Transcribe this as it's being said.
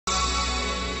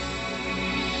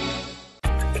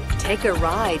Take a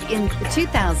ride in the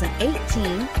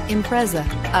 2018 Impreza.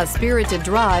 A spirited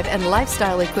drive and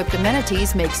lifestyle-equipped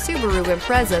amenities make Subaru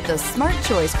Impreza the smart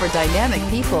choice for dynamic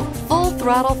people. Full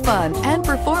throttle fun and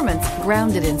performance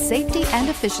grounded in safety and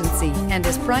efficiency, and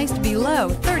is priced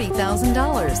below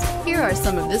 $30,000. Here are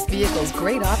some of this vehicle's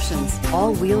great options: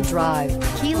 all-wheel drive,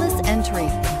 keyless entry,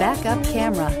 backup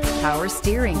camera, power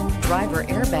steering, driver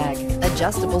airbag,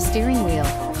 adjustable steering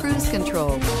wheel, cruise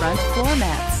control, front floor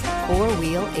mats,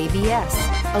 four-wheel ABS,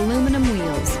 aluminum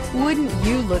wheels. Wouldn't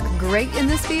you look great in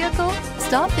this vehicle?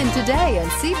 Stop in today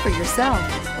and see for yourself.